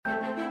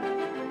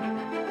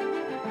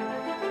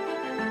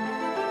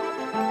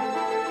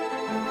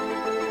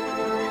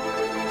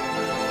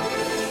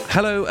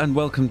Hello and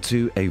welcome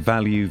to A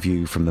Value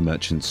View from the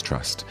Merchants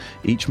Trust.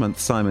 Each month,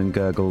 Simon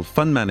Gergel,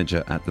 fund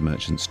manager at the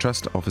Merchants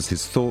Trust, offers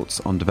his thoughts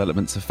on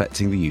developments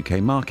affecting the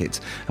UK market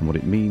and what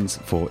it means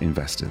for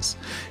investors.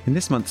 In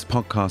this month's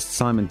podcast,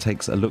 Simon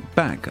takes a look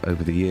back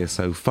over the year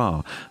so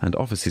far and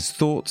offers his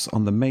thoughts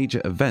on the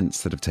major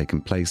events that have taken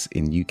place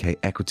in UK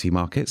equity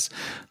markets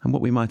and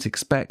what we might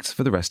expect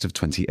for the rest of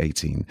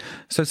 2018.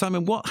 So,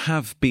 Simon, what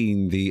have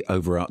been the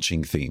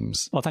overarching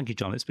themes? Well, thank you,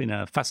 John. It's been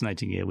a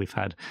fascinating year. We've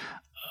had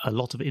a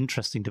lot of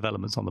interesting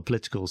developments on the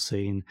political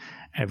scene,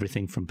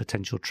 everything from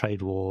potential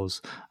trade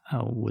wars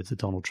with the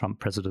Donald Trump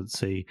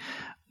presidency.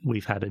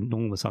 We've had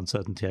enormous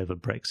uncertainty over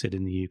Brexit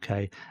in the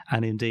UK.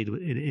 And indeed,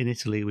 in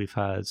Italy, we've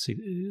had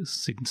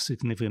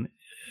significant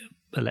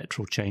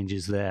electoral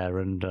changes there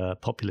and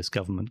populist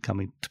government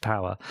coming to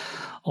power.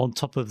 On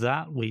top of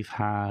that, we've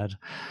had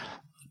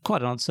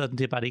quite an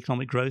uncertainty about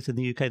economic growth in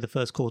the UK. The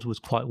first quarter was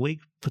quite weak,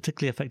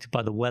 particularly affected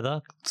by the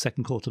weather.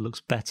 Second quarter looks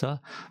better,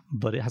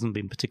 but it hasn't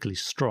been particularly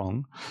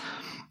strong.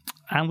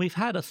 And we've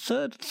had a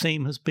third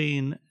theme has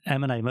been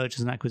M&A, mergers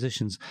and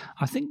acquisitions.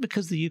 I think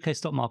because the UK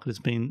stock market has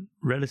been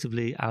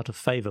relatively out of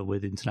favour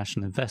with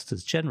international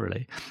investors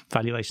generally,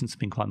 valuations have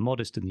been quite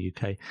modest in the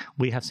UK.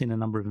 We have seen a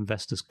number of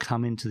investors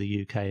come into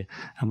the UK,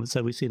 and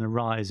so we've seen a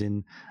rise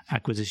in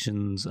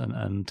acquisitions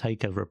and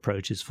takeover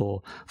approaches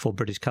for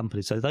British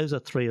companies. So those are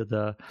three of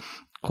the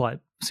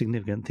quite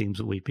significant themes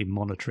that we've been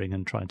monitoring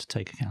and trying to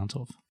take account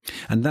of.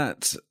 And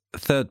that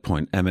third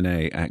point,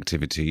 M&A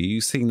activity, are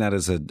you seeing that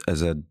as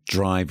a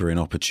driver in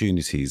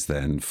opportunities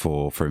then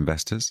for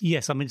investors?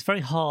 Yes, I mean, it's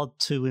very hard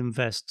to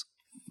invest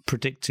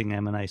predicting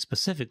M&A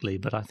specifically,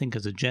 but I think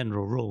as a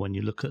general rule, when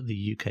you look at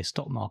the UK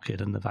stock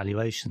market and the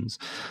valuations,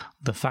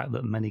 the fact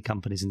that many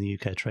companies in the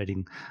UK are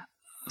trading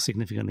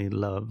significantly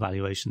lower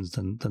valuations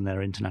than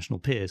their international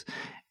peers,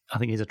 I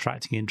think is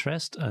attracting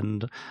interest,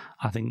 and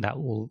I think that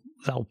will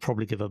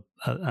probably give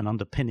an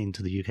underpinning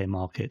to the UK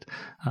market,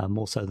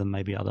 more so than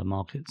maybe other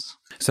markets.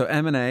 So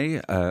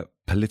M&A,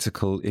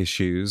 political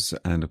issues,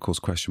 and of course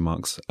question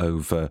marks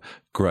over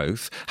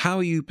growth. How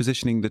are you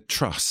positioning the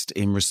trust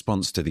in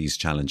response to these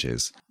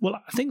challenges? Well,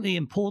 I think the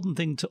important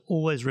thing to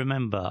always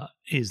remember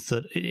is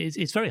that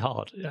it's very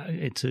hard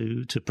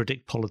to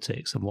predict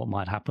politics and what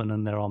might happen,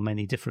 and there are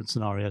many different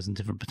scenarios and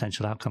different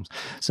potential outcomes.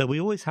 So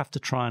we always have to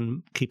try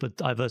and keep a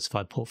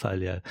diversified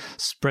portfolio,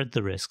 spread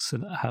the risks,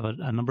 and have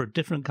a number of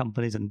different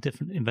companies and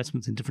different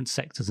investments in different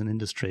sectors and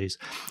industries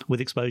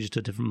with exposure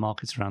to different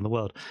markets around the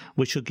world,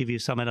 which should give you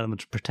some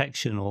element of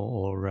protection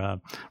or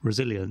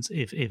resilience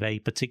if a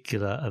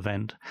particular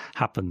event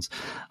happens.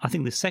 I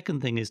think the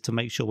second thing is to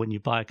make sure when you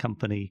buy a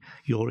company,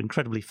 you're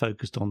incredibly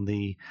focused on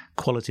the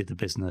quality of the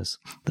business,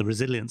 the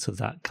resilience of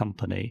that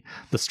company,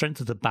 the strength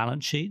of the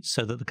balance sheet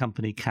so that the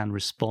company can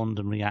respond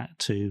and react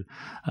to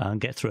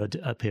and get through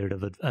a period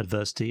of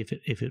adversity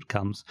if it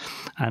comes.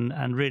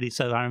 And really,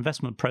 so our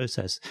investment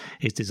process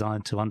is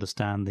designed to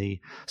understand the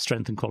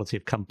strength and quality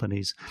of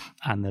companies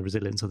and the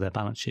resilience of their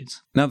balance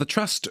sheets. Now, the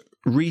Trust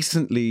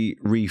recently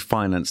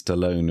refinanced a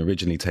loan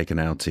originally taken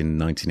out in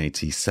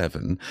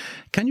 1987.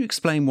 Can you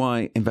explain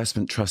why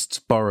investment trusts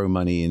borrow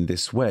money in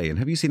this way? And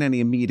have you seen any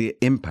immediate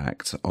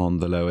impact on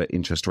the lower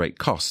interest rate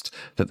cost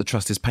that the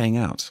Trust is paying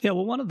out? Yeah,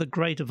 well, one of the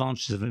great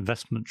advantages of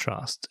investment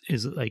trust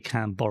is that they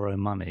can borrow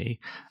money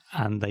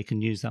and they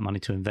can use that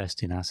money to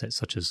invest in assets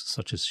such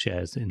as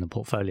shares in the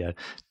portfolio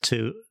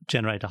to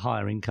generate a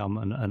higher income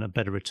and a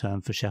better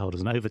return for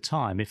shareholders. And over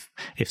time, if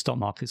stock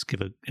markets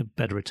give a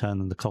better return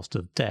than the cost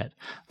of debt,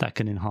 that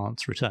can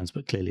enhance returns.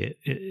 But clearly,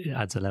 it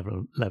adds a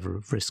level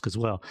of risk as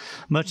well.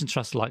 Merchant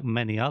Trust, like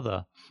many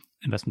other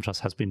investment trust,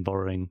 has been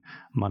borrowing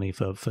money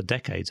for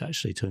decades,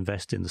 actually, to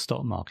invest in the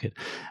stock market.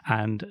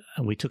 And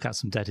we took out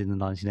some debt in the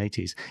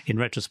 1980s, in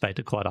retrospect,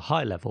 at quite a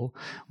high level,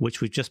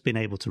 which we've just been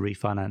able to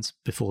refinance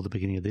before the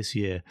beginning of this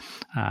year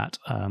at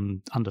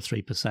under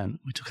 3%.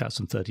 We took out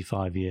some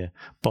 35-year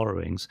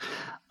borrowings.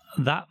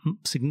 That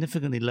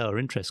significantly lower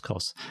interest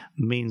costs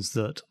means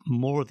that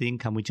more of the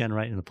income we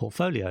generate in the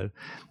portfolio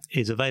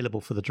is available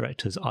for the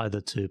directors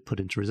either to put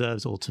into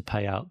reserves or to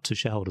pay out to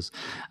shareholders.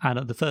 And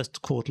at the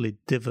first quarterly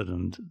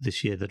dividend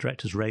this year, the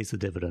directors raised the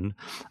dividend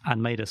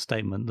and made a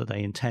statement that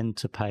they intend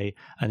to pay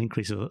an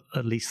increase of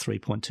at least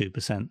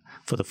 3.2%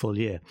 for the full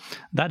year.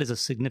 That is a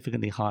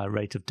significantly higher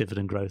rate of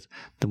dividend growth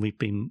than we've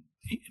been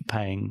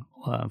paying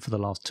for the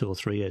last 2 or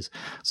 3 years.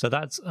 So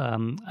that's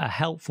a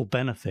helpful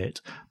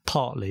benefit,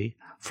 partly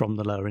from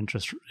the lower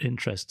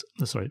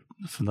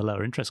from the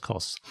lower interest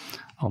costs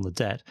on the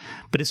debt,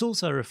 but it's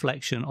also a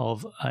reflection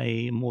of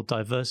a more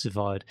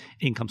diversified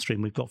income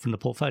stream we've got from the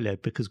portfolio,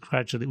 because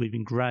we've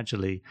been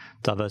gradually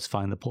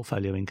diversifying the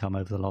portfolio income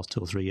over the last 2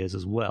 or 3 years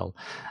as well,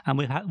 and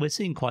we're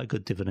seeing quite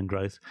good dividend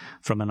growth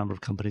from a number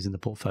of companies in the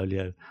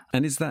portfolio.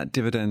 And is that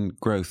dividend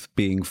growth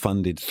being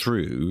funded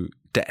through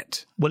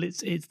debt? Well,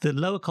 it's the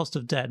lower cost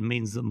of debt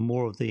means that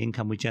more of the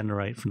income we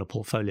generate from the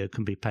portfolio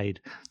can be paid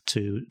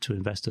to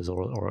investors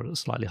or a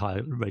slightly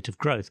higher rate of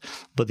growth.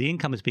 But the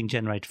income is being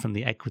generated from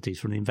the equities,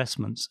 from the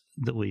investments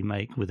that we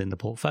make within the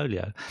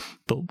portfolio.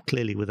 But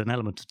clearly, with an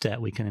element of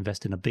debt, we can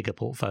invest in a bigger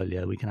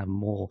portfolio. We can have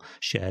more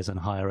shares and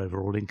higher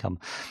overall income.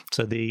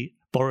 So the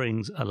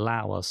borrowings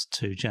allow us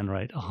to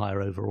generate a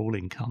higher overall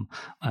income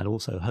and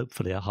also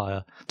hopefully a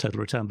higher total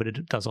return. But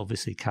it does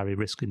obviously carry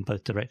risk in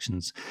both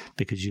directions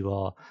because you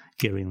are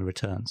gearing the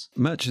returns.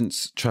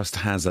 Merchants Trust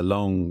has a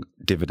long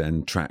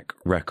dividend track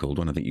record,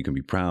 one I think you can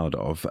be proud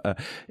of.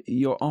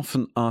 You're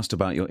often asked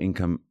about your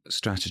income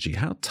strategy.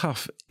 How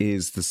tough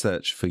is the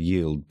search for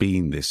yield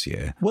been this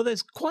year? Well,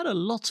 there's quite a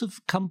lot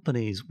of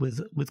companies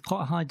with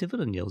quite high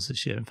dividend yields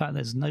this year. In fact,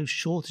 there's no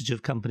shortage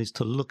of companies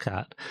to look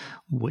at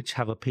which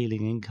have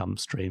appealing income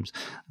streams.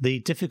 The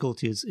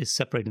difficulty is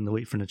separating the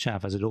wheat from the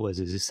chaff, as it always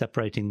is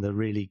separating the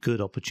really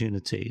good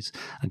opportunities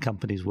and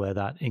companies where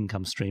that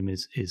income stream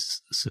is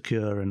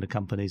secure and the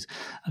companies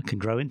can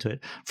grow into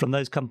it, from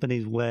those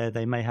companies where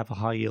they may have a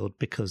high yield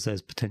because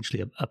there's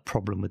potentially a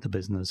problem with the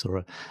business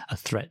or a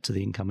threat to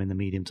the income in the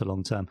medium to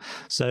long term.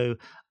 So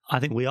I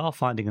think we are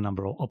finding a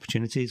number of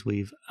opportunities.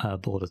 We've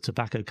bought a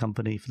tobacco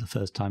company for the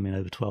first time in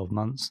over 12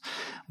 months.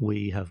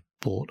 We have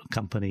bought a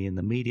company in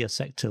the media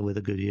sector with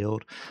a good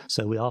yield.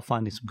 So we are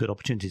finding some good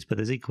opportunities, but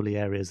there's equally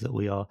areas that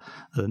we are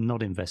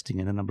not investing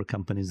in, a number of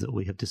companies that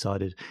we have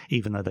decided,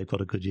 even though they've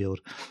got a good yield,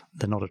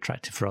 they're not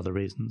attractive for other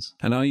reasons.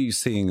 And are you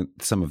seeing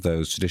some of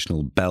those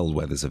traditional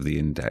bellwethers of the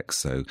index,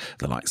 so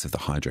the likes of the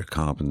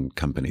hydrocarbon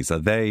companies, are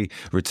they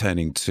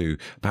returning to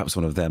perhaps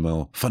one of their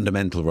more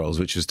fundamental roles,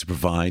 which is to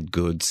provide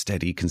good,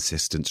 steady,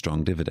 consistent,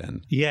 strong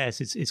dividend? Yes,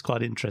 it's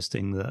quite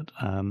interesting that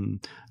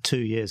 2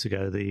 years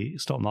ago the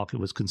stock market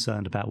was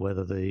concerned about whether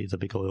the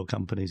big oil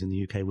companies in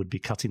the UK would be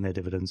cutting their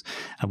dividends,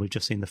 and we've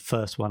just seen the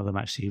first one of them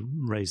actually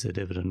raise their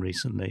dividend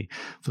recently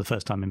for the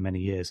first time in many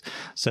years.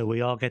 So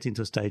we are getting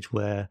to a stage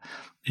where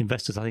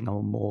investors, I think,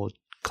 are more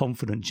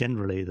confident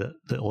generally that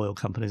the oil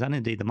companies and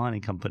indeed the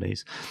mining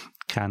companies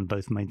can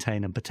both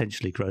maintain and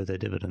potentially grow their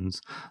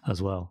dividends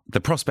as well. The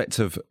prospect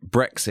of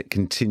Brexit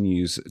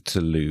continues to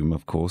loom,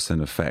 of course,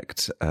 and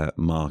affect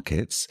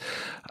markets.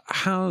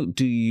 How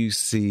do you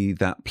see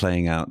that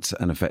playing out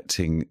and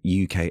affecting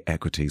UK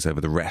equities over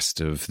the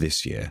rest of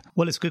this year?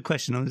 Well, it's a good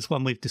question, and it's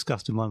one we've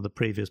discussed in one of the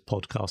previous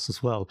podcasts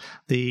as well.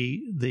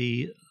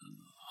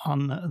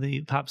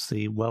 Perhaps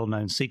the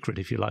well-known secret,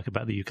 if you like,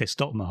 about the UK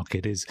stock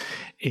market is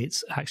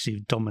it's actually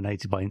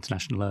dominated by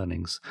international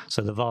earnings.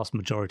 So the vast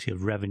majority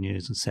of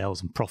revenues and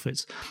sales and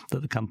profits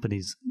that the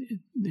companies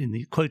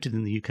quoted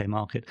in the UK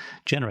market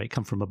generate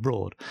come from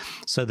abroad.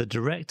 So the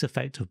direct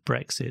effect of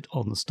Brexit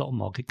on the stock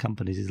market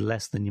companies is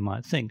less than you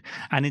might think.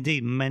 And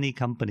indeed, many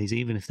companies,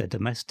 even if they're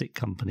domestic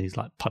companies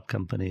like pub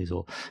companies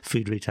or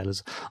food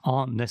retailers,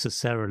 aren't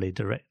necessarily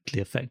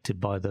directly affected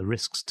by the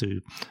risks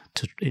to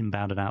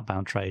inbound and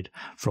outbound trade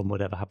from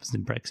whatever happens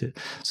in Brexit.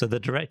 So the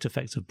direct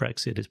effect of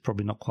Brexit is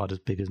probably not quite as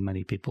big as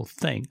many people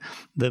think.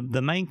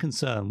 The main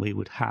concern we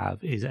would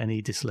have is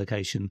any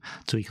dislocation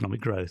to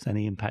economic growth,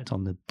 any impact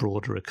on the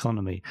broader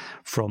economy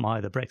from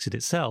either Brexit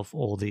itself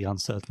or the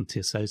uncertainty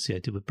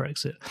associated with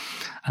Brexit.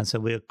 And so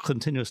we're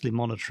continuously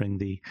monitoring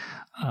the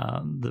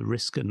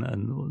risk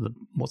and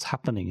what's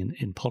happening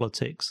in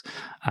politics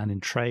and in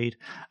trade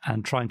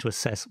and trying to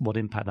assess what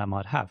impact that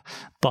might have.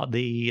 But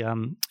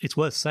it's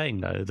worth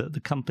saying, though, that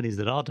the companies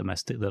that are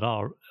domestic, that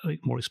are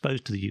more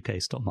exposed to the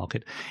UK stock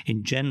market,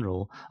 in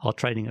general, are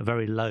trading at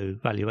very low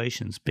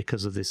valuations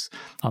because of this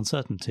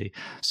uncertainty.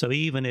 So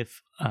even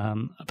if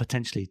a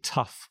potentially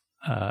tough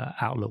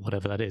outlook,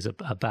 whatever that is,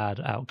 a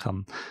bad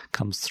outcome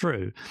comes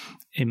through,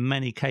 in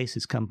many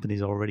cases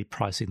companies are already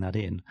pricing that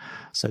in.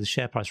 So the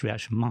share price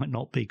reaction might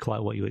not be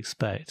quite what you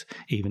expect,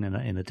 even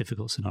in a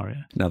difficult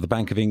scenario. Now, the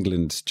Bank of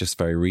England just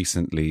very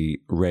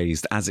recently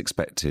raised, as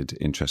expected,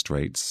 interest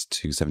rates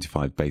to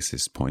 75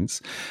 basis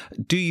points.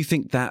 Do you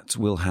think that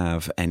will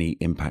have any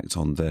impact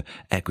on the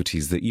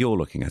equities that you're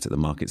looking at the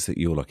markets that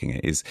you're looking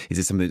at? Is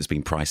it something that's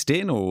been priced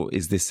in, or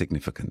is this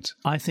significant?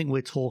 I think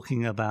we're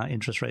talking about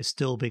interest rates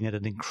still being at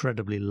an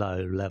incredibly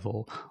low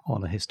level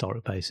on a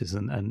historic basis,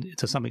 and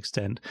to some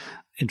extent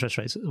interest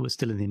rates were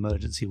still in the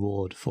emergency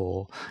ward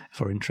for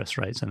interest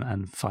rates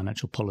and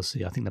financial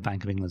policy. I think the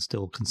Bank of England is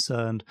still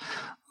concerned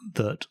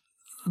that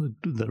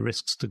the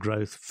risks to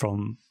growth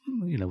from,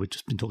 we've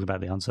just been talking about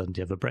the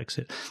uncertainty over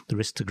Brexit, the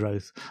risks to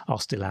growth are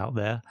still out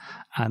there,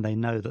 and they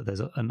know that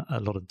there's a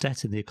lot of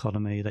debt in the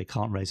economy. They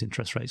can't raise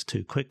interest rates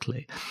too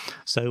quickly.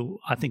 So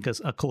I think a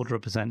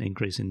 0.25%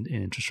 increase in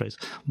interest rates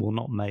will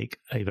not make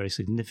a very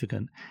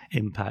significant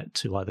impact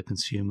to either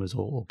consumers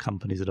or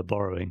companies that are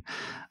borrowing.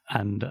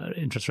 And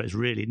interest rates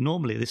really,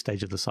 normally at this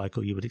stage of the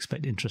cycle, you would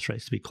expect interest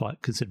rates to be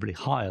quite considerably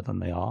higher than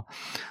they are.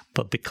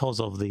 But because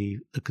of the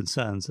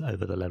concerns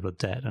over the level of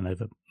debt and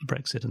over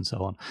Brexit and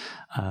so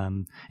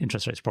on,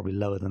 interest rates are probably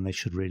lower than they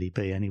should really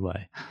be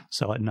anyway.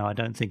 So no, I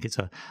don't think it's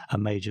a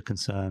major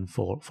concern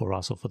for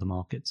us or for the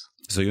markets.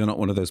 So you're not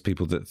one of those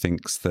people that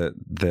thinks that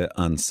the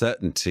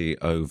uncertainty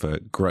over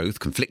growth,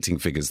 conflicting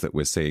figures that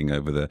we're seeing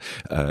over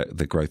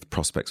the growth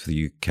prospects for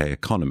the UK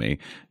economy,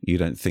 you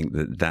don't think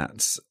that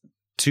that's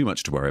too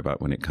much to worry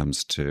about when it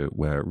comes to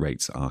where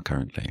rates are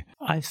currently?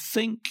 I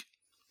think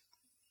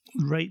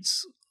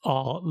rates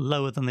are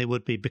lower than they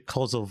would be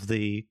because of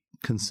the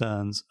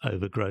concerns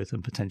over growth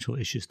and potential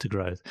issues to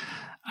growth.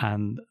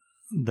 And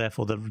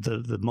therefore,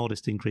 the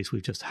modest increase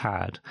we've just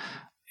had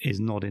is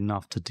not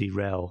enough to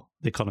derail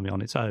the economy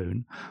on its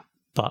own.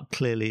 But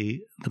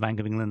clearly, the Bank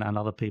of England and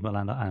other people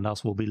and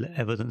us will be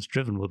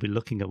evidence-driven. We'll be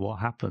looking at what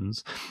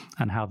happens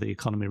and how the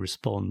economy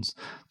responds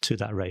to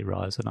that rate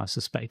rise. And I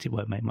suspect it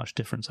won't make much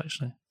difference,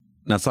 actually.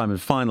 Now, Simon,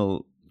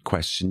 final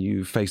question.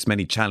 You faced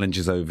many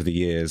challenges over the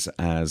years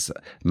as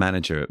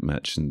manager at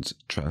Merchants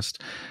Trust.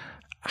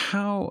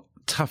 How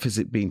tough has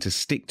it been to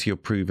stick to your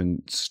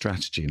proven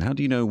strategy? And how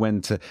do you know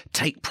when to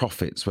take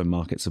profits when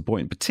markets are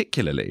buoyant,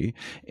 particularly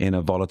in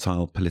a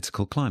volatile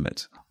political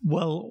climate?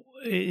 Well,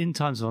 in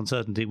times of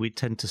uncertainty, we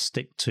tend to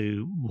stick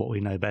to what we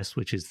know best,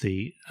 which is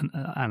the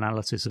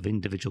analysis of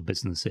individual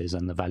businesses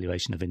and the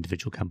valuation of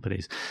individual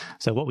companies.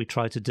 So what we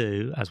try to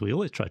do, as we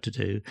always try to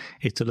do,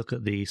 is to look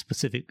at the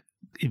specific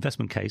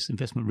investment case,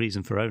 investment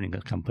reason for owning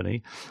a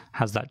company.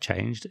 Has that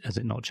changed? Has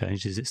it not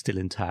changed? Is it still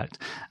intact?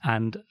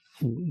 And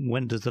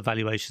when does the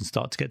valuation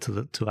start to get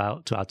to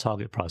our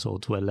target price or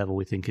to a level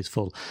we think is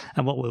full?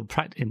 And what we'll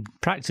in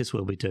practice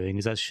we'll be doing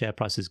is, as share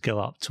prices go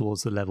up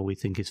towards the level we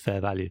think is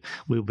fair value,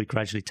 we will be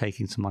gradually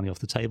taking some money off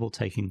the table,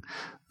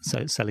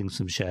 selling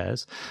some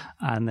shares.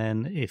 And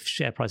then if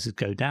share prices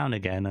go down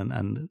again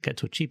and get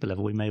to a cheaper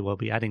level, we may well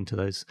be adding to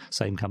those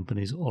same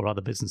companies or other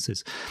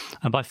businesses.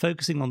 And by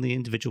focusing on the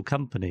individual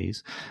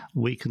companies,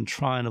 we can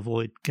try and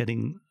avoid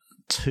getting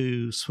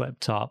too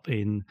swept up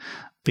in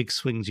big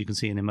swings you can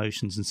see in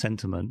emotions and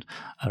sentiment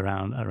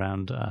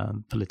around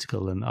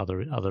political and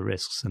other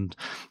risks. And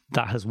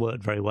that has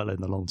worked very well in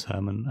the long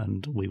term,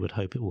 and we would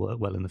hope it will work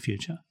well in the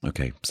future.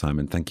 Okay,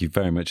 Simon, thank you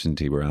very much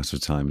indeed. We're out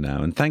of time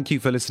now. And thank you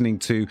for listening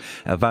to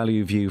A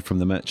Value View from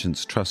the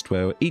Merchants Trust,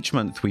 where each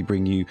month we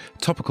bring you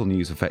topical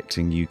news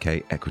affecting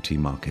UK equity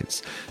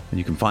markets. And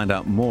you can find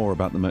out more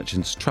about the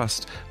Merchants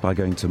Trust by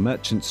going to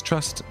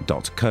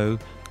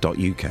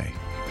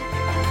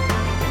merchantstrust.co.uk.